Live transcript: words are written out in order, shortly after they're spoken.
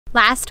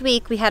Last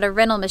week we had a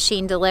rental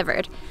machine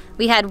delivered.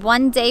 We had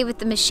 1 day with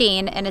the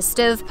machine and a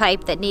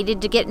stovepipe that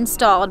needed to get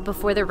installed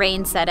before the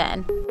rain set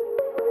in.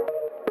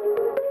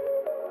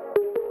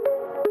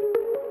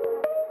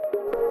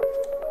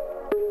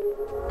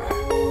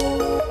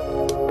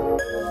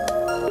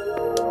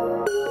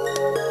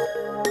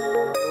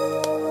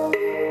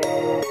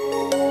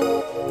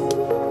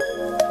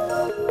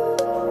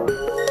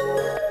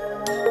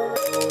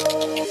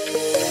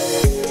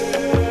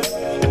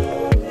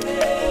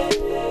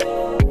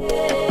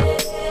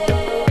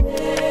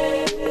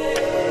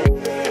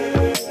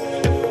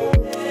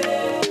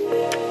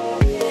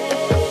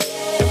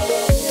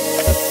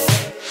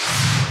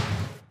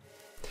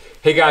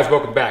 Hey guys,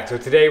 welcome back. So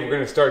today we're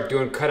going to start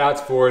doing cutouts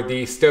for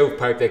the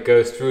stovepipe that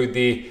goes through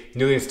the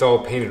newly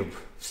installed painted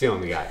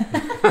ceiling we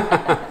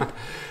got.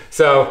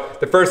 So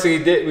the first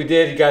thing we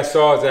did, you guys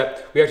saw, is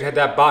that we actually had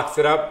that box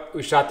set up.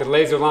 We shot the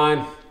laser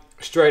line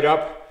straight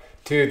up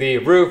to the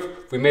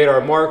roof. We made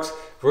our marks.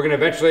 We're going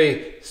to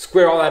eventually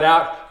square all that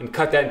out and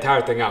cut that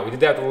entire thing out. We did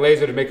that with the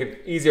laser to make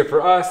it easier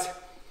for us.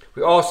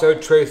 We also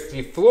traced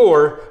the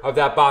floor of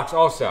that box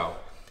also.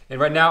 And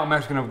right now I'm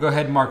actually going to go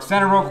ahead and mark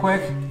center real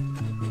quick.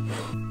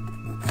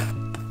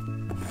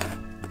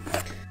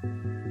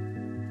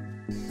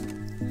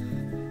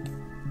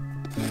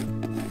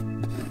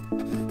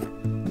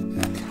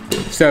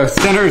 So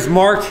center is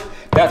marked.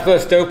 That's where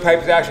the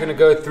stovepipe is actually going to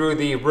go through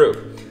the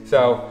roof.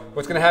 So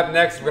what's going to happen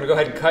next is we're going to go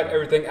ahead and cut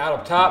everything out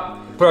up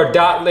top. Put our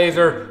dot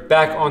laser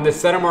back on this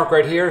center mark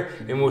right here,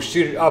 and we'll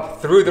shoot it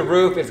up through the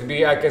roof. It's going to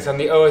be, I guess, on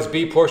the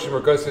OSB portion where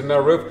it goes to the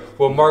metal roof.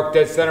 We'll mark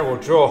dead center. We'll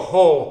drill a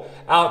hole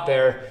out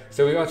there.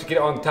 So we want to get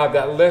it on top of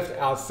that lift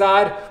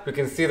outside. We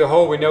can see the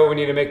hole. We know we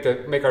need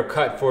to make our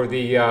cut for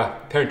the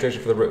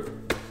penetration for the roof.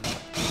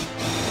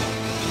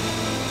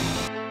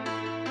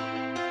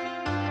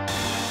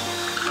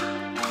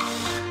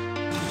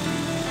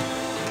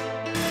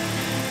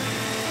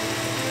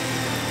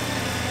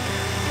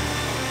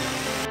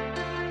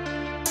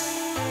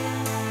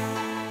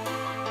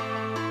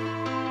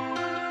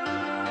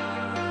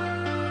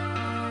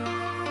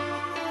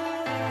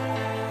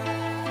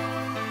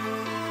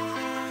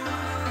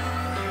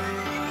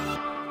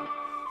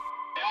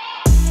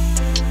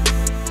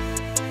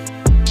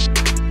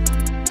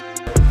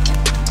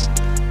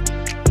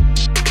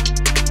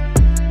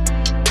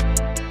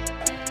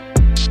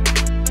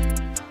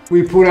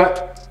 We pulled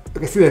out,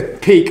 you can see the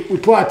peak. We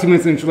pull out 2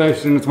 minutes of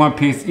insulation. It's one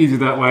piece, easier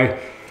that way.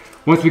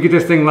 Once we get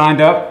this thing lined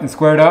up and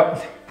squared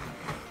up,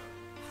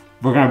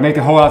 we're gonna make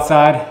the hole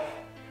outside.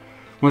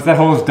 Once that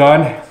hole is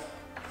done,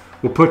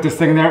 we'll put this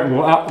thing there.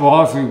 We'll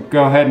also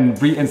go ahead and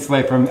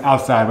re-insulate from the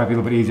outside. It might be a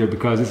little bit easier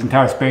because this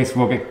entire space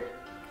will get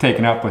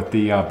taken up with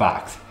the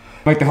box.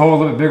 Make the hole a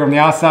little bit bigger on the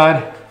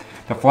outside.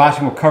 The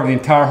flashing will cover the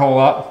entire hole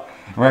up.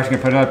 And we're actually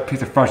gonna put another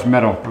piece of fresh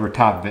metal over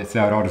top of it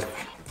so it all just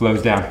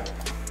flows down.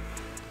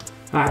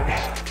 All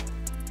right,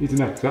 easy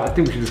enough. So I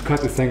think we should just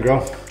cut this thing,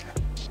 girl.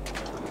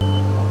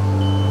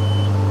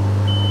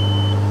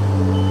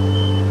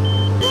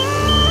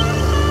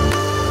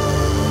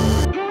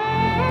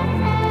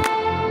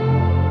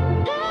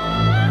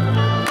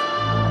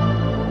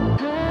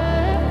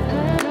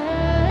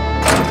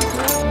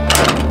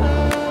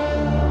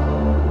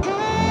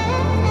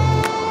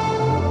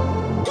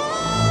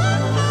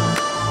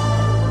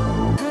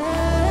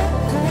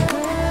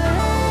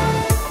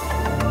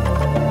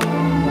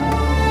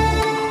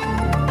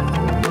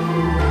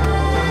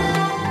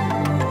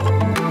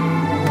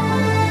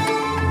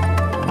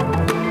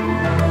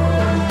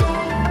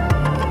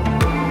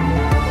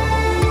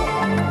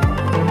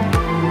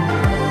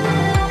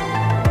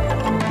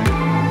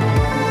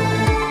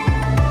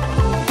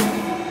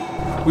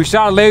 We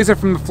shot a laser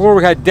from the floor.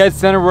 We had dead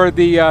center where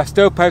the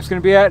stovepipe's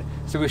gonna be at.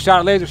 So we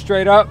shot a laser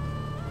straight up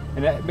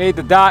and it made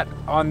the dot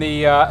on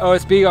the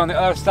OSB on the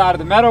other side of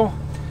the metal.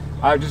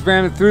 I just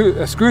ran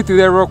a screw through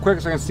there real quick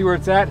so I can see where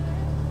it's at.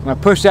 I'm gonna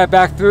push that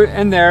back through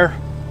in there.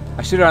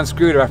 I should have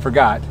unscrewed it, I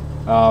forgot.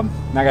 Now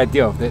I gotta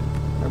deal with it.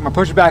 I'm gonna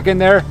push it back in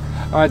there.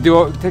 I'm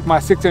gonna take my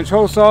 6-inch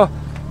hole saw,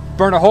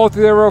 burn a hole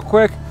through there real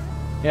quick.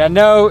 And I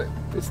know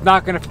it's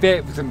not gonna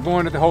fit because I'm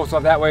going to the hole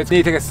saw that way. So I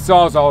need to take a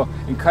sawzall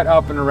and cut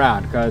up and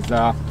around because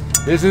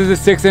this is a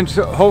 6-inch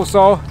hole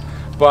saw,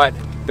 but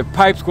the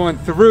pipe's going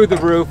through the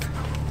roof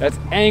that's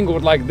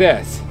angled like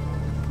this.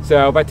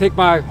 So if I take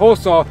my hole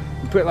saw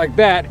and put it like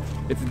that,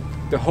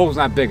 the hole's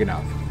not big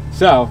enough.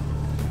 So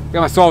I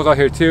got my sawzall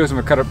here too, so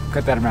I'm gonna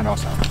cut that around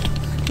also.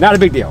 Not a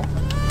big deal.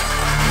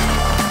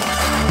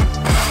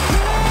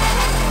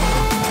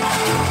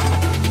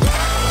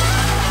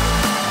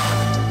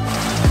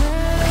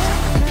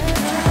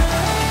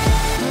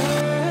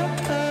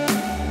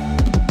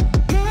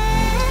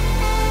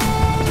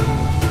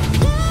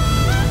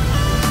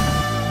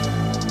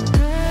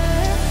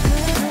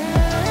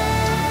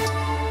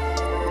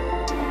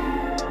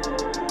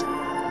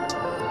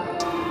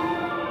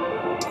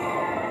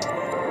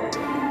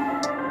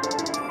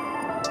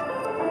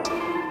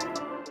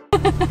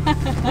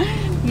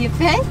 You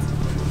fit?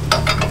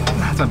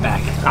 That's my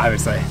back,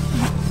 obviously.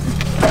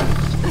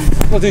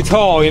 A little too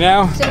tall, you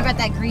know? Should have brought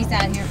that grease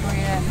out here for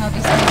you. I'll do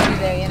something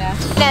there, you know.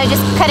 No,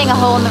 just cutting a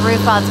hole in the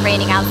roof while it's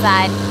raining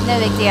outside. No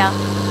big deal.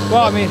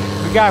 Well, I mean,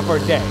 we got it for a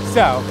day,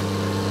 so.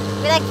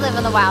 We like to live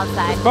on the wild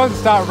side. It's supposed to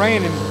start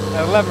raining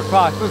at 11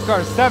 o'clock. It's supposed to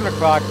start at 7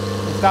 o'clock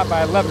and stop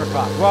by 11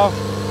 o'clock. Well,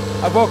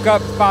 I woke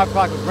up at 5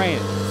 o'clock, it was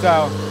raining,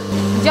 so.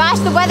 Josh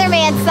the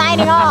weatherman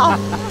signing off.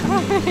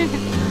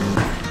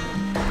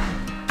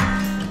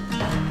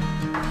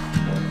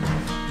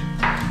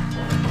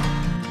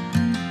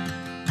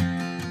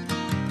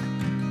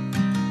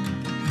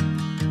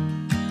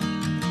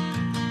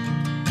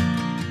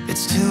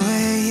 It's 2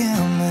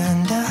 a.m.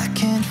 and I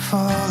can't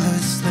fall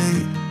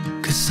asleep,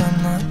 'cause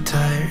I'm not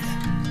tired.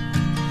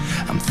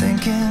 I'm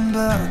thinking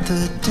about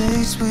the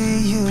days we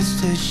used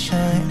to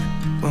shine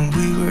when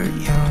we were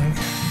young.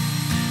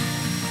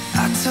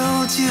 I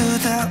told you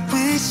that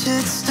we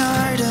should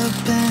start a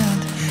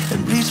band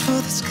and reach for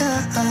the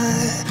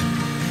sky.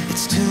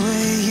 It's 2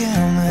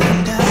 a.m.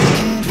 and I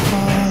can't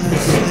fall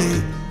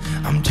asleep,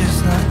 I'm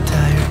just not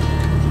tired.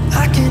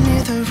 I can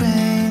hear the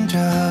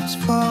raindrops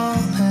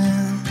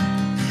falling.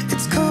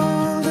 It's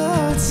cold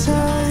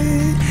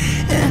outside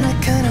and I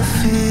kinda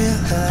feel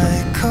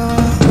like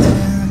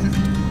calling,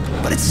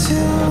 but it's too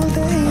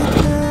late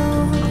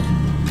now.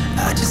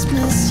 I just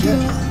miss you.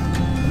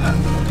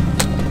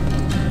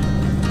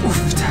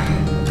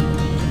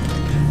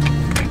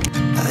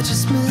 I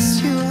just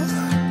miss you.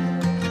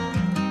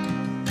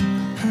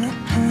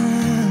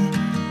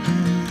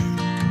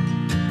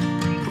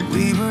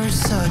 We were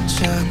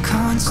such a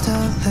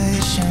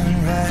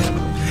constellation, right?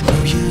 No,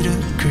 you'd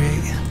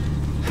agree.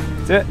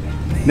 That's it.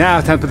 Now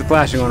it's time to put the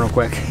flashing on real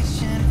quick.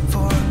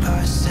 For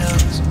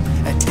ourselves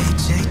at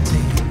age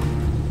 18.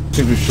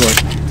 6 inches short.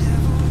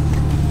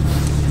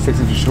 6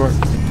 inches short.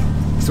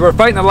 So we're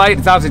fighting the light.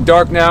 It's obviously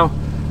dark now.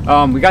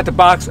 We got the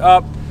box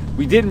up.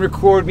 We didn't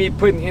record me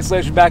putting the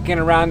insulation back in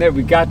around there.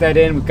 We got that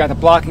in. We got the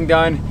blocking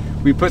done.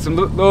 We put some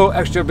little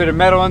extra bit of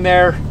metal in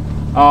there.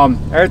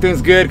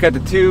 Everything's good. Got the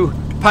 2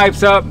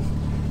 pipes up.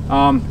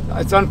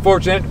 It's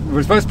unfortunate.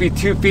 We're supposed to be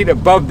 2 feet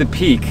above the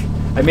peak.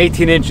 I'm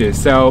 18 inches,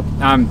 so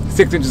I'm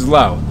 6 inches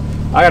low.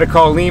 I gotta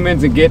call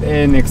Lehman's and get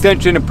an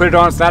extension and put it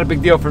on. It's not a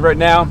big deal for right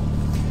now.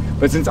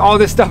 But since all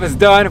this stuff is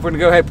done, we're gonna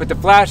go ahead and put the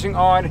flashing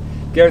on,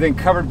 get everything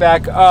covered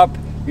back up,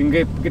 you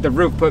can get the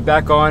roof put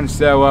back on,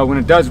 so when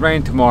it does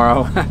rain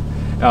tomorrow,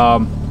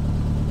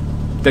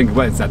 then get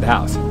wet inside the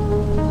house.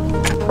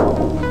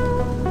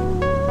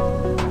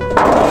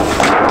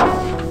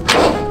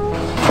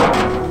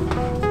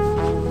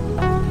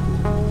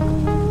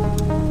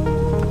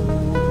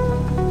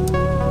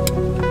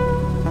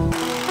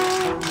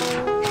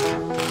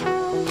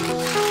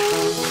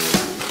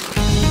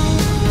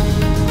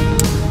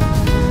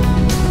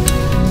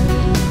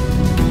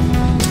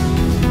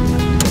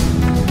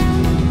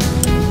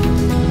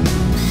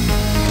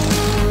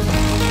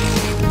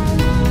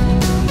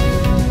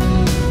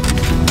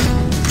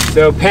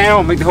 So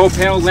panel, make the whole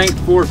panel length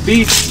 4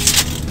 feet.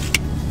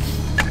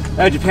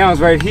 Edge of panel is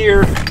right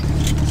here.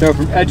 So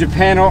from edge of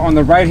panel on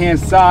the right hand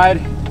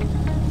side,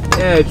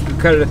 edge, we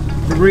cut it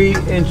 3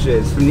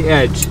 inches from the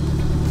edge.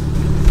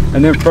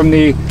 And then from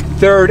the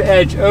 3rd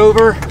edge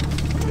over,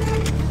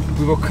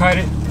 we will cut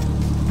it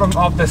from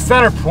off the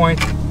center point,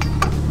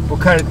 we'll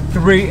cut it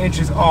 3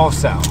 inches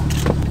also.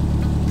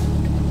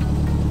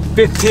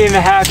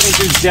 15.5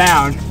 inches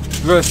down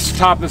where the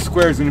top of the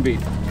square is gonna be.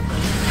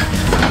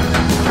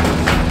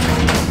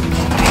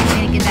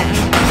 Get that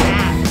under the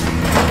back.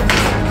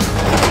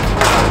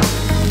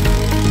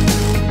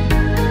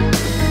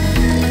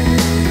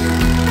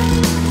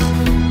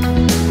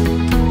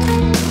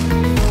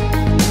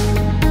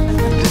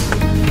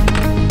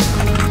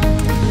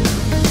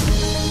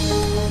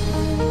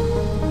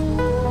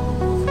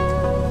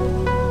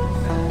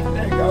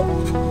 There you go.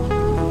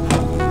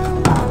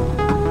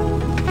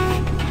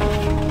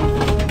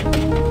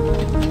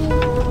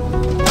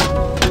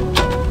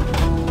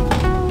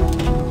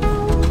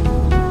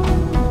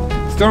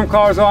 Storm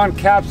collar's on,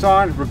 caps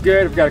on, we're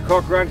good. We've got a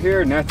caulk around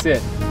here, and that's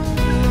it.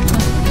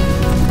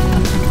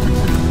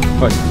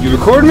 What, you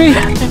recording me?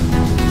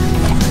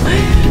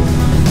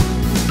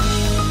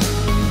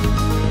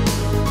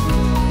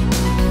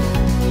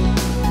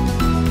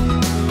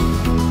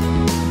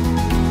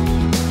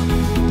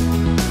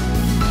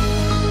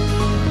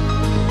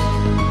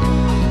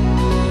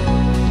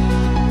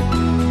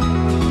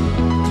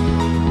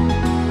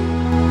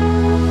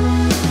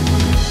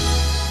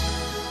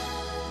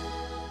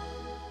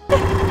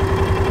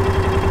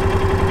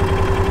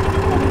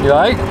 You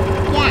like?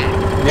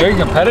 Yeah. There, you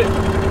can pet it.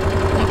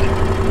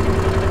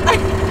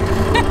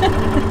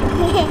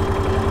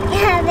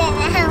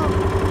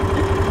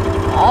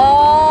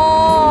 Oh.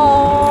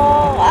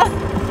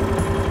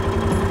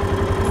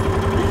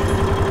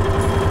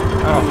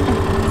 Oh.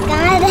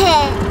 Got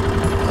it.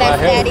 Best I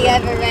hate daddy it.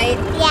 ever, right?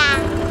 Yeah.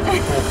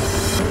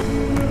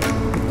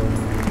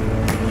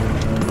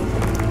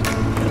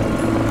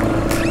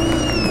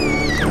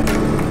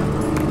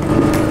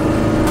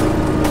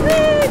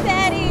 Woo,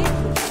 daddy.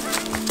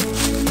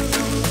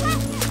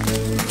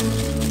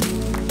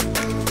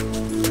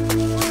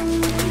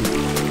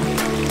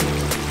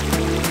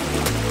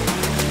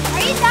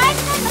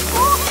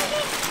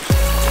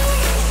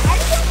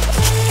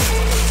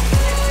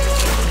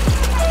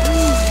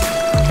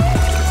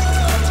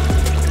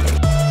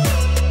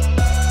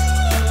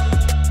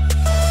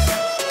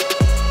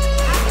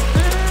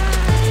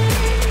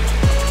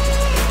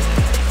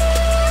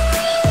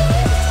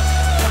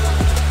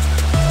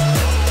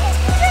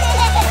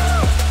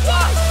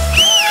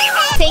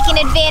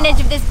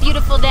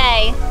 beautiful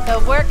day,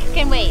 so work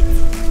can wait.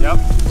 Yep.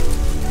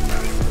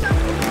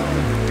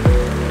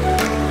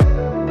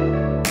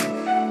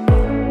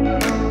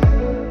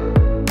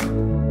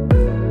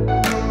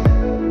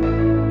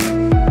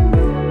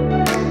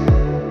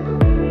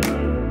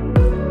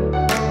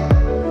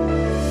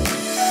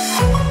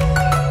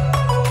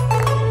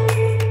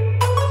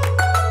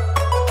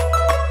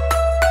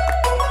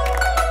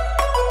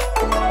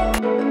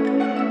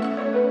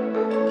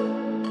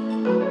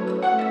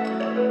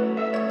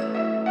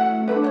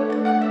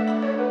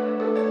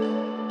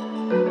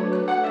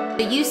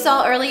 You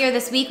saw earlier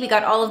this week we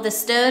got all of the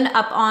stone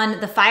up on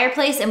the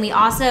fireplace, and we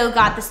also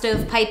got the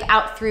stovepipe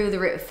out through the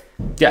roof.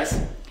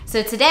 Yes.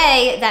 So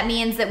today that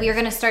means that we are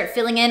going to start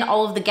filling in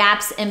all of the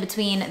gaps in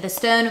between the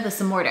stone with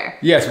some mortar.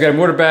 Yes, we got a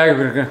mortar bag.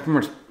 We're gonna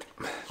kind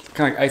of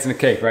like icing the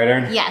cake, right,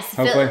 Erin? Yes,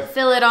 Hopefully.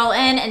 fill it all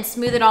in and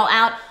smooth it all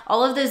out.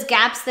 All of those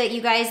gaps that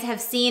you guys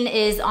have seen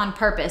is on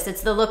purpose.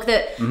 It's the look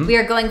that we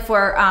are going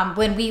for.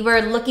 When we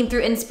were looking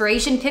through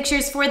inspiration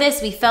pictures for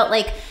this, we felt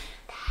like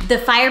the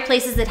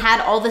fireplaces that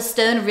had all the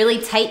stone really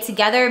tight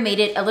together made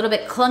it a little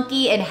bit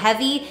clunky and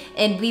heavy,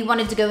 and we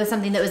wanted to go with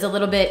something that was a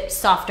little bit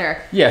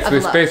softer. Yes, of we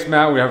a look. spaced them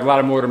out. We have a lot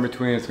of mortar in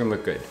between. It's gonna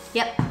look good.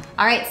 Yep.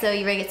 All right, so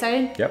you ready to get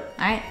started? Yep.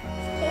 All right.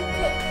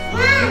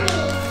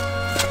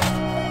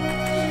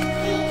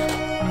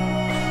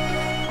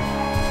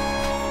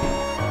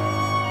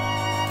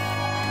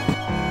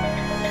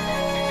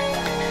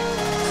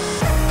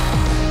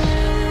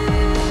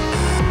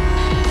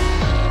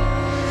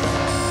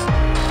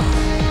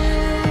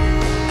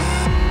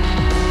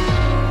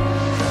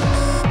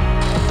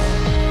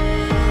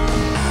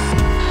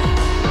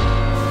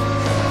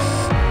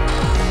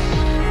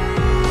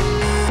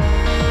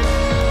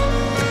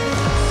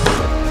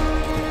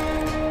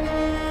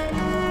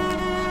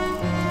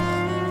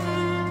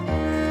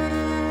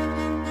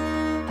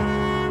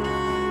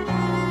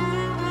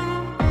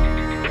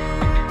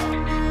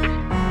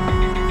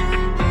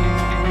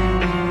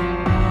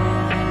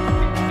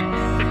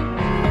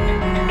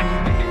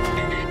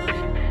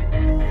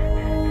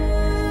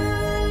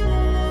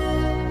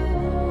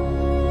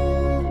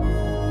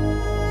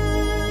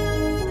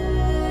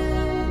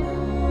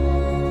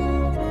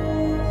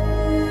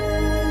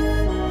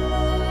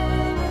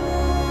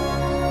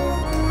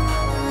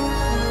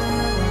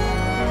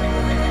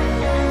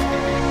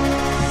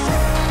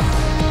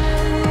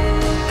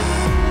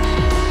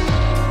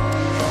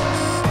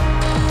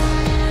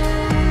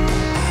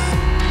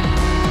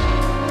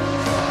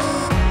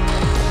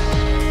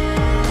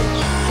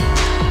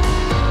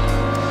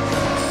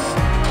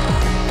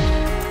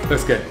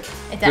 Looks good.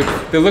 It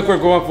does. The look we're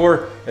going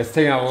for is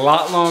taking a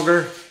lot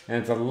longer, and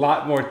it's a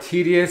lot more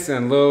tedious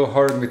and a little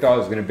harder than we thought it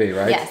was going to be,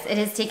 right? Yes, it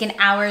has taken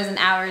hours and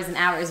hours and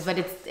hours, but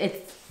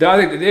it's. I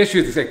think the issue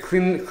is like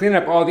cleaning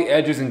up all the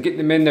edges and getting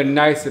them in there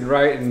nice and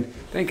right. And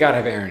thank God I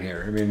have Erin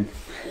here. I mean,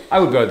 I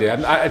would be able to do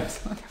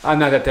it. I'm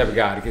not that type of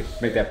guy to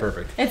make that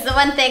perfect. It's the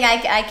one thing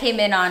I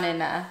came in on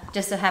and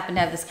just so happened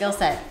to have the skill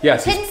set.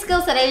 Yes. Hidden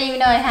skill set I didn't even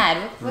know I had.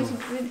 Who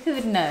would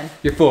have known?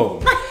 You're full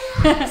of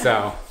them.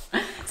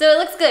 So it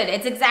looks good.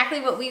 It's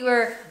exactly what we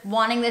were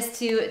wanting this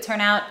to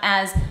turn out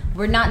as.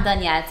 We're not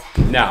done yet.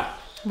 No.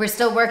 We're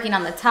still working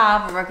on the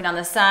top. We're working on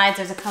the sides.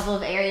 There's a couple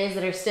of areas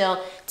that are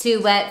still too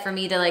wet for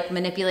me to like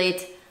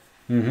manipulate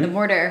the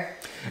mortar.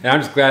 And I'm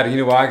just glad, you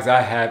know why? Because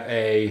I have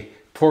a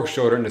pork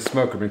shoulder in the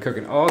smoker. I've been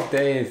cooking all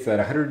day. It's at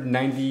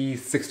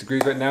 196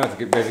 degrees right now. It's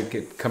getting ready to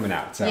get coming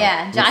out. So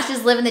yeah, Josh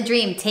is living the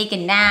dream,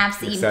 taking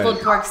naps, eating excited.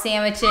 pulled pork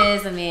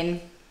sandwiches. I mean,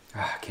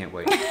 I can't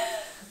wait.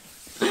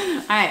 all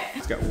right.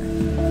 Let's go.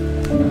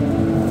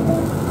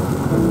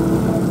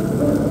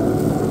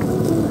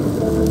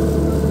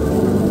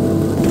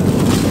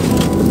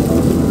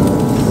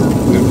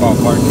 Good fall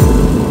apart.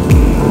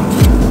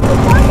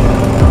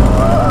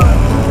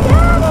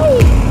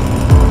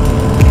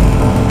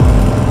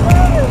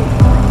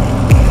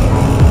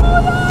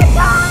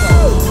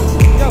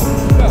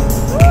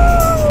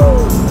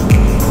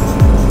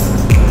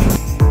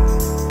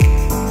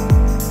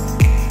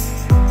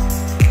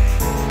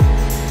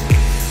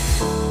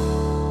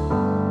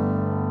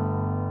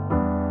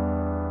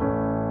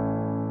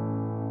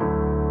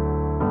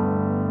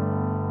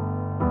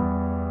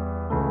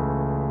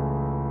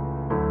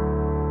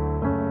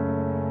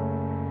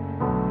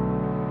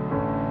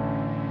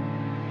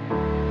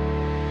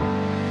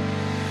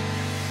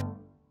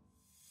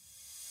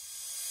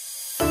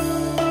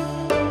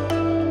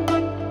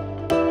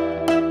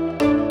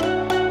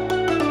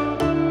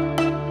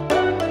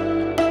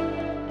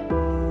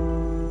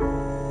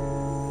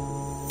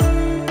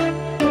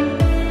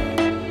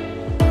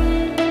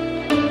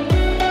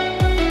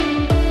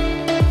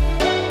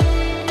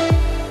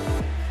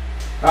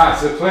 Alright,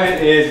 so the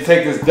plan is to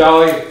take this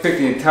dolly, pick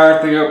the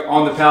entire thing up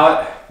on the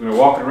pallet. I'm going to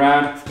walk it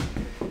around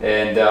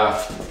and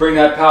bring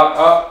that pallet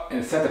up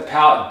and set the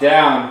pallet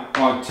down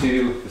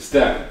onto the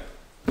stone.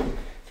 The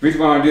reason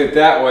why I want to do it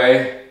that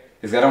way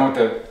is I don't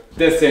want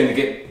this thing to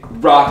get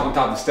rocked on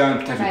top of the stone,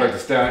 potentially break the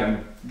stone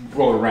and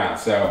roll it around.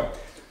 So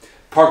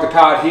park the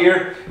pallet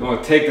here, and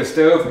we'll take the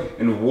stove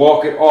and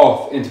walk it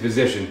off into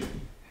position.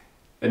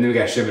 and then we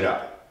gotta shim it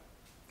up.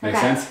 Make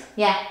Okay. sense?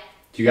 Yeah,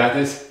 You got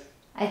this?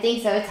 I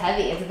think so. It's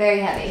heavy. It's very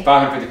heavy.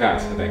 550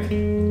 pounds, I think.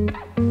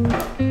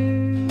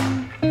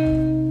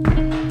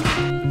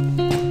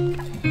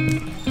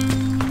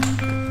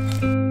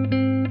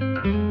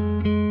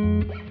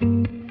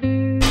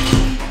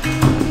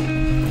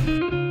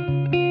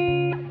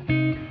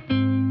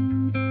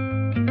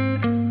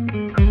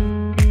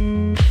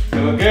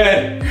 You look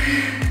good.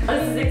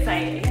 This is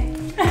exciting.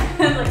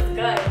 It looks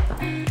good.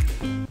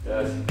 It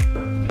does.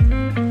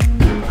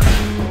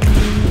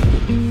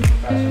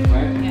 That's your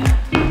plan? Yeah.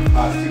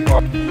 It's too far.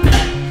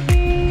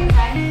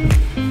 Okay.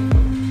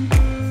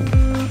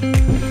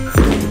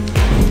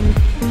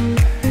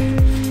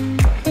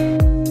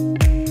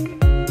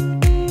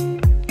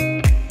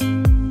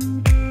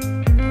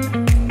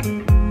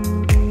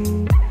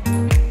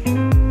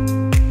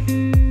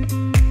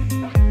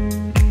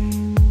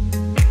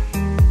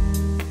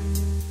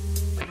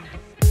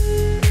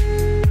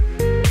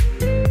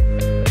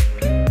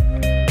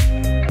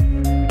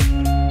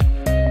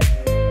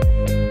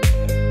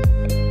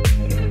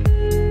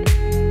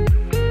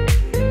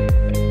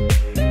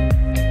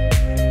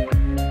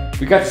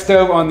 We got the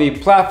stove on the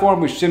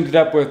platform. We shimmed it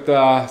up with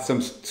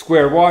some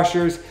square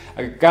washers.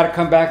 I got to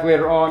come back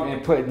later on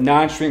and put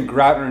non-shrink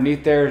grout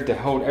underneath there to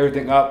hold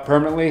everything up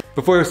permanently.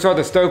 Before we start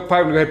the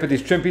stovepipe, we're going to put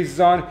these trim pieces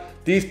on.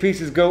 These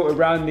pieces go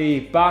around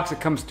the box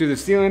that comes through the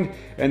ceiling,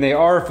 and they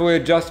are fully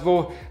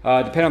adjustable.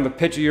 Depending on the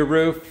pitch of your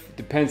roof,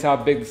 depends how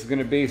big this is going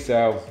to be,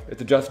 so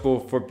it's adjustable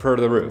for per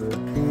the roof.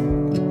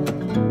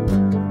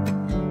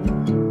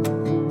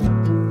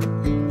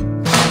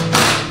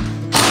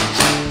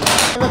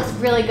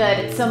 Really good.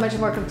 It's so much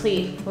more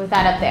complete with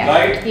that up there.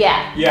 Right?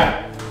 Yeah.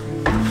 Yeah.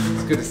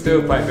 Let's get the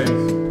stovepipe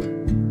in.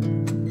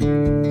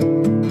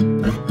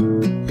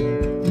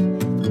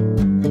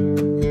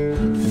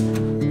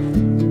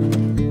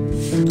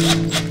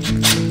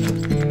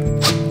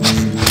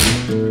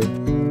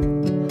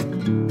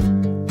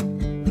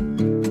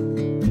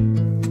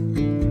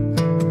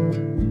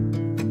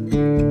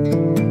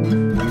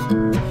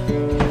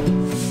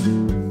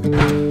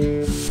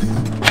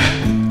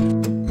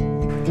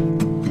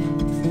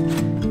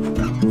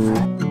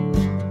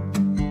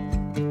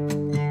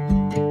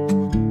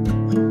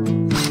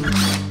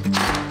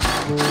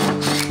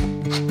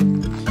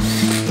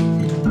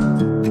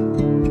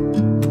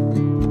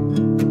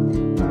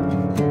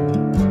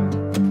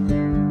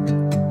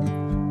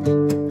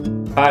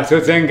 Alright, so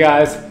it's in,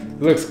 guys.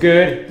 It looks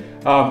good.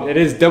 It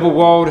is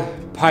double-walled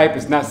pipe.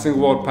 It's not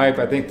single-walled pipe.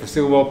 I think for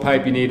single-walled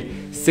pipe you need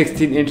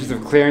 16 inches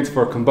of clearance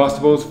for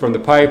combustibles from the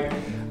pipe.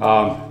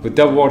 With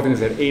double-walled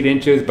things at 8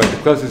 inches, but the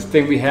closest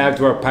thing we have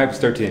to our pipe is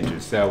 13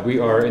 inches. So we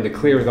are in the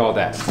clear with all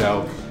that.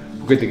 So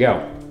we're good to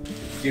go.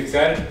 You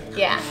excited?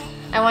 Yeah.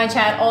 I want to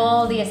try out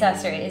all the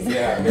accessories.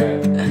 Yeah,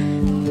 good.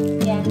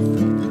 Yeah.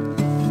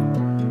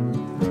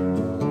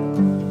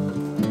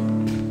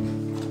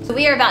 So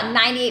we are about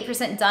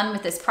 98% done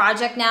with this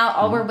project now.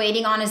 All we're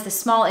waiting on is the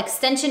small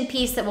extension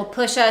piece that will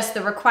push us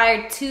the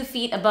required 2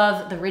 feet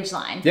above the ridge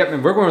line. Yep,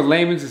 and working with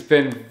Layman's has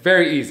been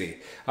very easy.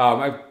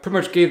 I pretty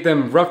much gave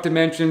them rough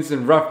dimensions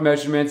and rough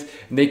measurements,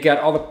 and they got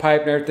all the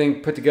pipe and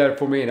everything put together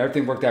for me, and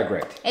everything worked out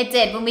great. It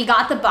did. When we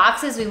got the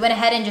boxes, we went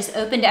ahead and just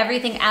opened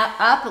everything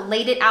up,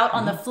 laid it out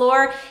on the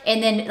floor,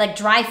 and then like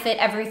dry fit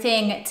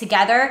everything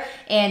together.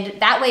 And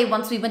that way,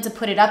 once we went to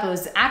put it up, it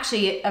was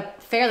actually a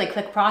fairly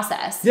quick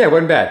process. Yeah, it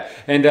wasn't bad.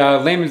 And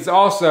Layman's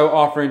also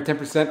offering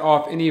 10%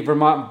 off any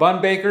Vermont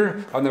bun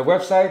baker on their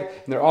website,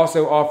 and they're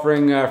also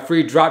offering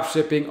free drop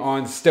shipping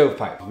on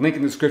stovepipe. Link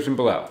in the description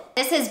below.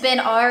 This has been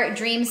our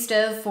dream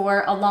stove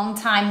for a long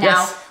time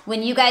now. Yes.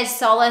 When you guys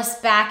saw us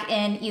back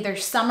in either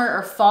summer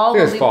or fall,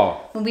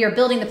 when we were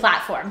building the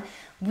platform,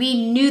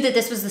 we knew that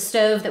this was the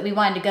stove that we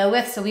wanted to go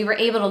with, so we were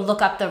able to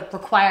look up the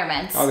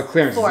requirements. All the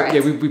clearances. For it. Yeah,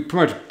 we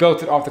pretty much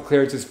built it off the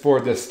clearances for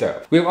this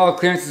stove. We have all the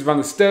clearances around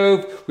the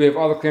stove. We have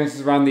all the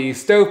clearances around the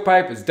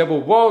stovepipe. It's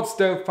double-walled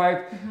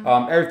stovepipe.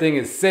 Everything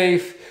is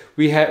safe.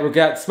 We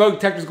got smoke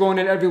detectors going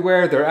in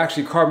everywhere. They're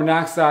actually carbon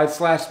monoxide /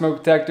 smoke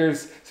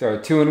detectors, so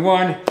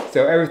 2-in-1.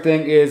 So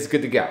everything is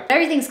good to go.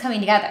 Everything's coming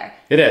together.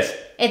 It is.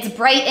 It's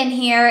bright in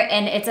here,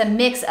 and it's a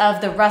mix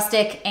of the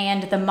rustic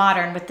and the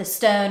modern with the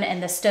stone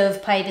and the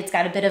stovepipe. It's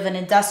got a bit of an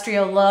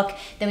industrial look.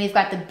 Then we've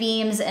got the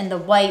beams and the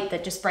white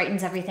that just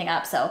brightens everything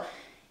up. So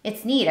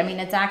it's neat. I mean,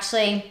 it's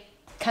actually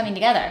coming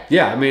together.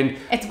 Yeah, I mean,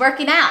 it's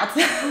working out.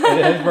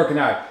 It is working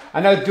out. I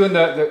know doing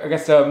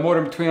the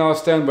mortar between all the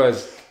stone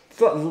was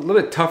a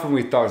little bit tougher than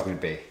we thought it was going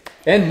to be.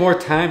 And more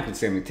time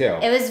consuming too.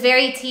 It was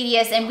very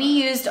tedious, and we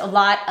used a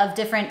lot of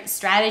different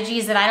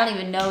strategies that I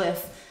don't know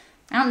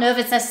if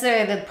it's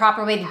necessarily the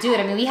proper way to do it.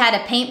 I mean, we had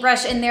a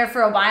paintbrush in there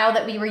for a while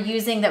that we were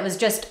using that was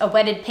just a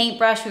wetted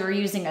paintbrush. We were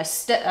using a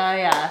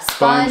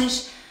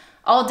sponge,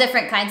 all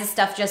different kinds of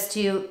stuff just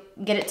to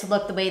get it to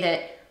look the way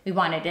that we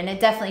wanted. And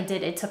it definitely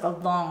did. It took a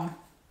long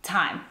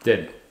time.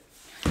 Did.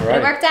 All right. But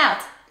it worked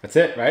out. That's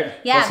it, right?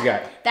 Yeah, what else you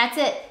got? That's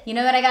it. You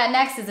know what I got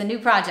next is a new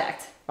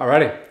project.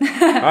 Alrighty.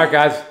 All right,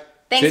 guys.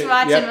 Thanks for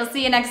watching. We'll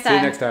see you next time. See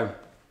you next time.